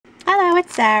Hello,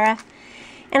 it's Sarah.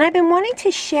 And I've been wanting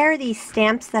to share these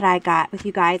stamps that I got with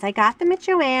you guys. I got them at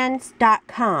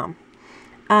joanns.com.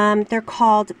 They're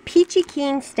called Peachy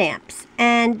Keen stamps.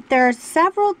 And there's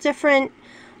several different,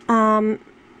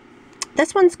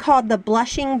 this one's called the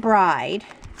Blushing Bride.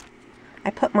 I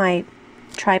put my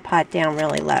tripod down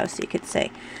really low so you could see.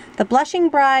 The Blushing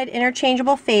Bride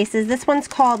Interchangeable Faces. This one's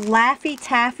called Laffy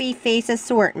Taffy Face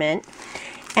Assortment.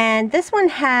 And this one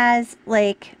has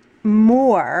like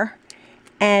more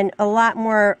and a lot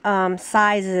more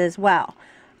sizes as well.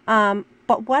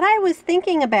 But what I was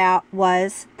thinking about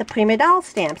was the Prima doll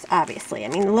stamps, obviously. I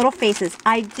mean, the little faces.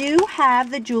 I do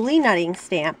have the Julie Nutting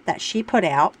stamp that she put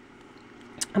out.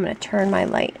 I'm going to turn my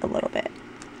light a little bit.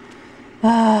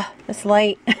 This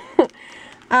light.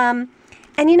 And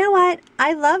you know what?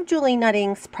 I love Julie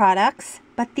Nutting's products,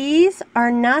 but these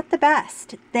are not the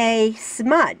best. They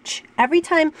smudge. Every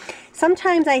time,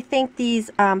 sometimes I think these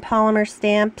polymer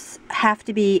stamps have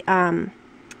to be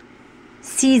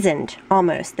seasoned,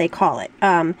 almost, they call it.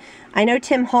 I know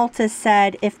Tim Holt has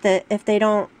said if they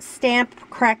don't stamp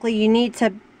correctly, you need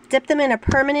to dip them in a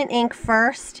permanent ink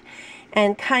first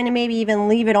and kind of maybe even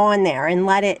leave it on there and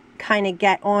let it kind of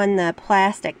get on the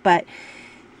plastic. But,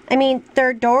 I mean,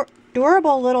 they're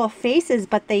durable little faces,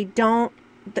 but they don't,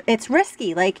 it's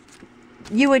risky. Like,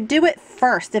 you would do it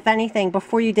first, if anything,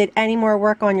 before you did any more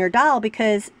work on your doll,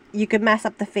 because you could mess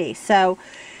up the face. So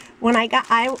when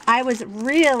I was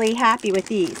really happy with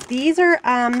these. These are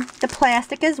the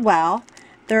plastic as well.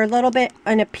 They're a little bit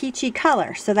in a peachy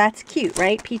color, so that's cute,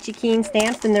 right? Peachy Keen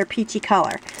stamps, and they're peachy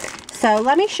color. So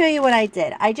let me show you what I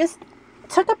did. I just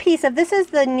took a piece of, this is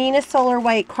the Nina Solar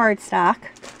White cardstock,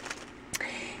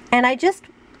 and I just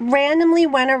randomly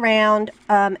went around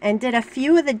and did a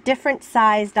few of the different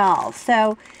size dolls.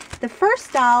 So the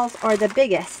first dolls are the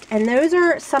biggest, and those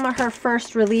are some of her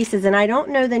first releases, and I don't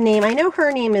know the name. I know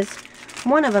her name is,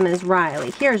 one of them is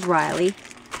Riley. Here's Riley.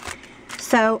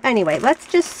 So anyway, let's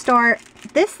just start.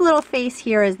 This little face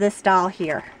here is this doll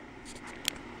here.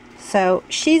 So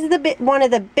she's one of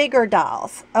the bigger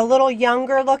dolls, a little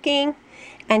younger looking,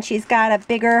 and she's got a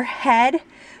bigger head.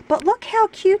 But look how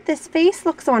cute this face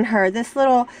looks on her, this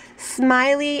little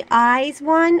smiley eyes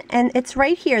one, and it's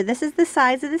right here. This is the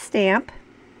size of the stamp.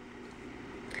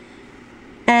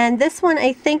 And this one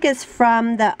I think is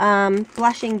from the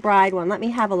Blushing Bride one. Let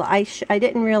me have a look. I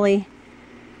didn't really,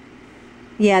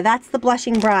 yeah, that's the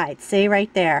Blushing Bride, see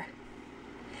right there.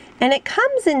 And it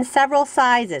comes in several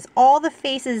sizes. All the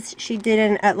faces she did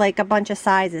in like a bunch of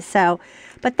sizes. So,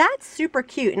 but that's super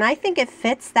cute, and I think it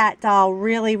fits that doll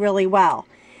really, really well.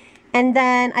 And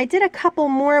then I did a couple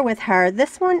more with her.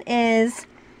 This one is,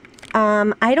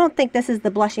 I don't think this is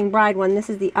the Blushing Bride one. This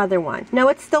is the other one. No,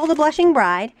 it's still the Blushing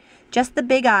Bride. Just the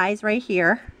big eyes right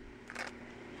here.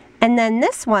 And then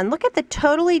this one, look at the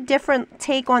totally different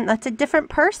take on, that's a different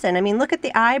person. I mean, look at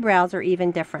the eyebrows are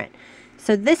even different.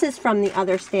 So this is from the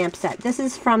other stamp set. This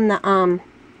is from the,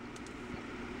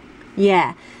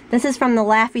 yeah, this is from the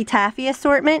Laffy Taffy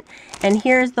assortment. And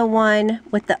here's the one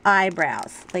with the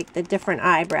eyebrows, like the different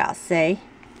eyebrows, see?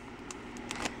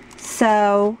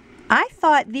 So I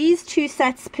thought these two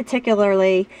sets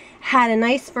particularly had a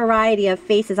nice variety of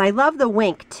faces. I love the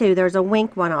wink too. There's a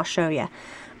wink one I'll show you.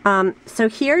 So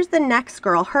here's the next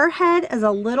girl. Her head is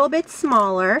a little bit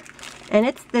smaller, and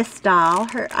it's this doll.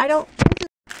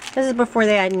 This is before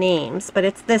they had names, but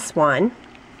it's this one.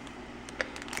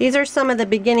 These are some of the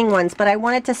beginning ones, but I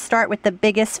wanted to start with the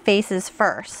biggest faces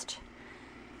first.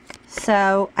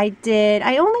 So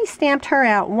I only stamped her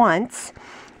out once,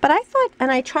 but I thought,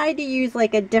 and I tried to use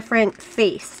like a different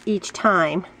face each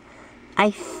time. I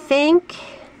think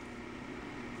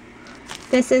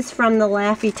this is from the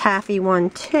Laffy Taffy one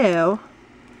too,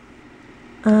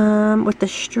 with the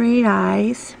straight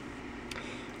eyes.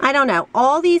 I don't know.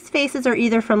 All these faces are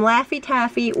either from Laffy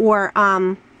Taffy or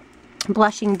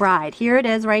Blushing Bride. Here it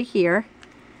is right here.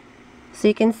 So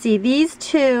you can see these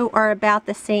two are about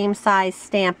the same size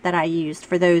stamp that I used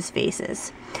for those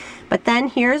faces. But then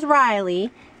here's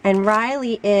Riley, and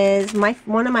Riley is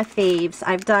one of my faves.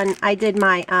 I did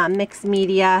my mixed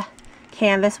media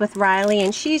canvas with Riley,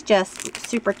 and she's just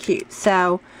super cute.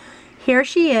 So here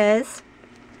she is.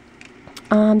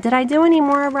 Did I do any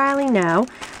more of Riley? No.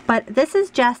 But this is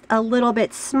just a little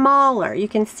bit smaller. You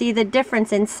can see the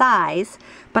difference in size,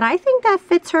 but I think that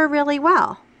fits her really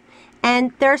well.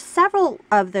 And there's several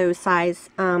of those size,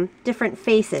 different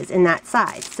faces in that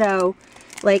size. So,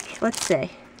 like, let's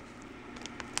see.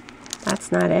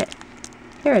 That's not it.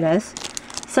 Here it is.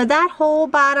 So that whole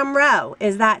bottom row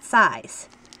is that size.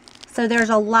 So there's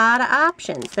a lot of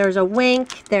options. There's a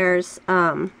wink, there's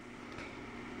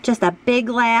just a big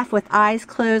laugh with eyes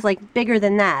closed, like bigger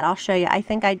than that. I'll show you. I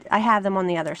think I have them on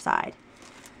the other side.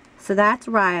 So that's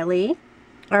Riley.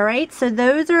 All right, so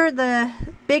those are the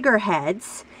bigger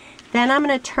heads. Then I'm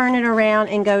going to turn it around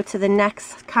and go to the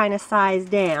next kind of size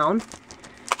down.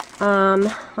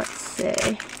 Let's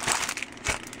see.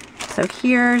 So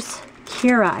here's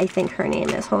Kira, I think her name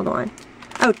is. Hold on.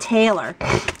 Oh, Taylor.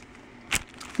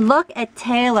 Look at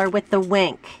Taylor with the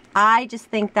wink. I just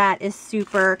think that is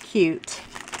super cute.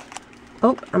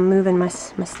 Oh, I'm moving, my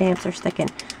stamps are sticking.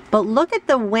 But look at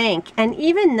the wink, and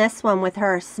even this one with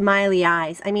her smiley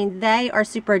eyes. I mean, they are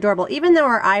super adorable. Even though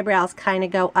her eyebrows kind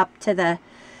of go up to the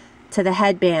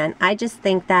headband, I just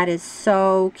think that is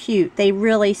so cute. They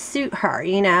really suit her,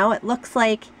 you know. It looks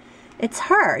like it's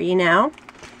her, you know.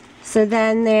 So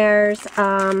then there's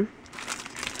the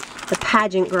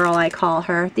pageant girl, I call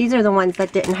her. These are the ones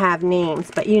that didn't have names,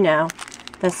 but you know,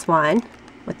 this one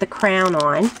with the crown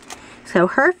on. So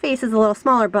her face is a little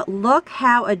smaller, but look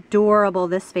how adorable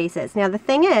this face is. Now the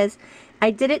thing is,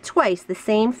 I did it twice, the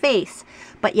same face,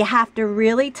 but you have to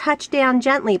really touch down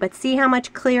gently. But see how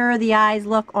much clearer the eyes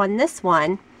look on this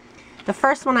one. The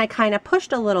first one I kind of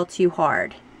pushed a little too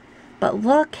hard. But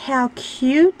look how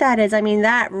cute that is. I mean,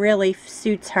 that really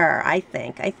suits her, I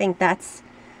think. I think that's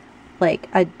like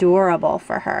adorable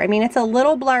for her. I mean, it's a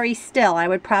little blurry still. I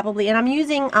would probably, and I'm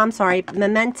using, I'm sorry,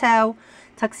 Memento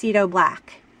Tuxedo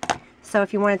Black. So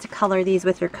if you wanted to color these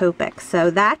with your Copic.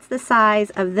 So that's the size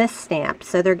of this stamp.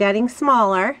 So they're getting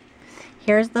smaller.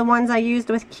 Here's the ones I used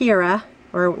with Kira,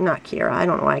 or not Kira, I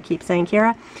don't know why I keep saying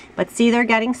Kira. But see, they're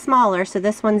getting smaller, so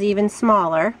this one's even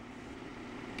smaller.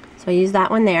 So I use that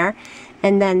one there.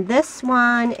 And then this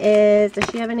one is, does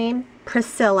she have a name?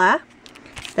 Priscilla.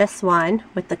 This one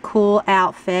with the cool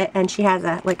outfit, and she has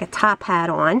like a top hat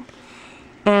on.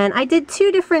 And I did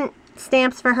two different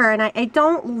stamps for her, and I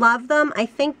don't love them. I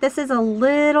think this is a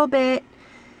little bit,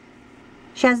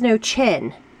 she has no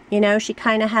chin, you know, she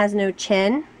kind of has no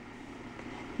chin.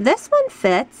 This one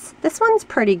fits. This one's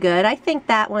pretty good. I think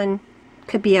that one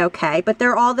could be okay, but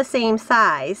they're all the same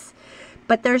size,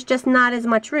 but there's just not as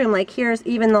much room. Like here's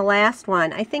even the last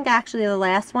one. I think actually the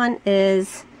last one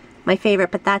is my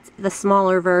favorite, but that's the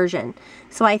smaller version.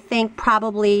 So I think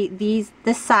probably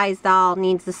this size doll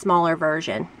needs the smaller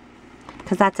version,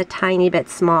 because that's a tiny bit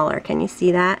smaller. Can you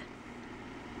see that?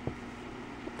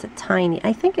 It's a tiny,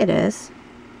 I think it is.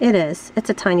 It is. It's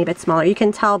a tiny bit smaller. You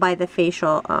can tell by the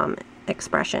facial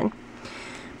expression.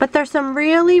 But there's some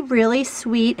really, really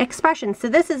sweet expressions. So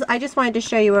this is, I just wanted to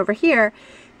show you over here,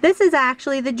 this is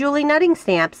actually the Julie Nutting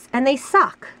stamps, and they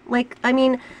suck. Like, I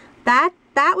mean, that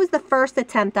was the first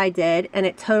attempt I did, and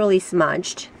it totally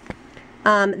smudged.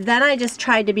 Then I just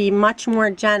tried to be much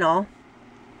more gentle,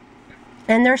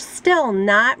 and they're still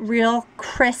not real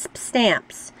crisp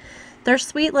stamps. They're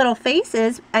sweet little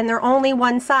faces, and they're only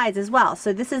one size as well.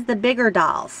 So this is the bigger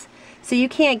dolls. So you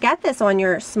can't get this on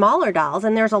your smaller dolls,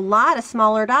 and there's a lot of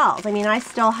smaller dolls. I mean, I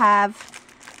still have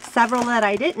several that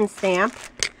I didn't stamp.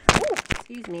 Ooh,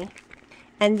 excuse me.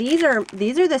 And these are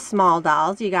the small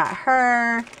dolls. You got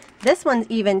her. This one's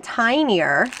even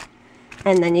tinier.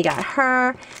 And then you got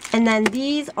her. And then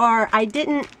these are, I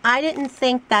didn't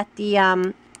think that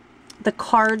the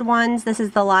card ones, this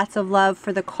is the Lots of Love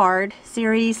for the card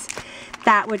series,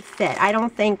 that would fit. I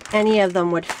don't think any of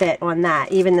them would fit on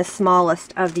that, even the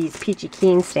smallest of these Peachy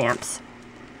Keen stamps.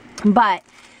 But,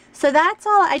 so that's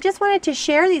all. I just wanted to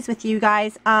share these with you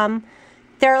guys.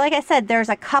 There, like I said, there's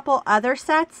a couple other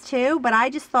sets too, but I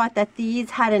just thought that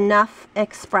these had enough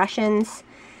expressions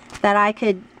that I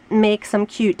could make some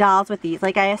cute dolls with these.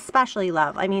 Like I especially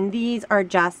love, I mean, these are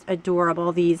just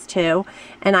adorable, these two.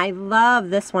 And I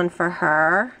love this one for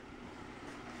her.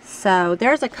 So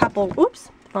there's a couple,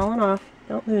 oops, falling off.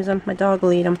 Don't lose them, my dog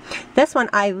will eat them. This one,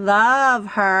 I love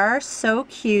her, so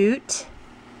cute.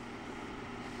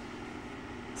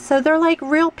 So they're like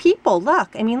real people, look.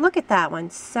 I mean, look at that one,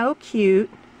 so cute.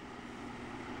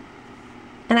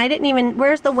 And I didn't even,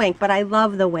 where's the wink? But I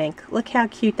love the wink. Look how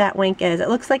cute that wink is. It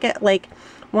looks like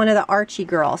one of the Archie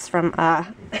girls from,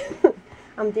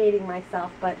 I'm dating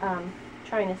myself, but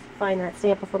trying to find that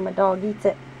stamp before my dog eats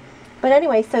it. But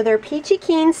anyway, so they're Peachy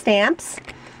Keen stamps.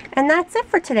 And that's it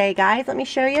for today, guys. Let me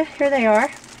show you. Here they are.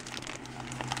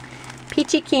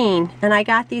 Peachy Keen. And I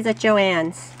got these at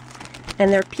Joann's.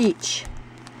 And they're peach.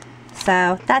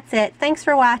 So that's it. Thanks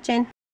for watching.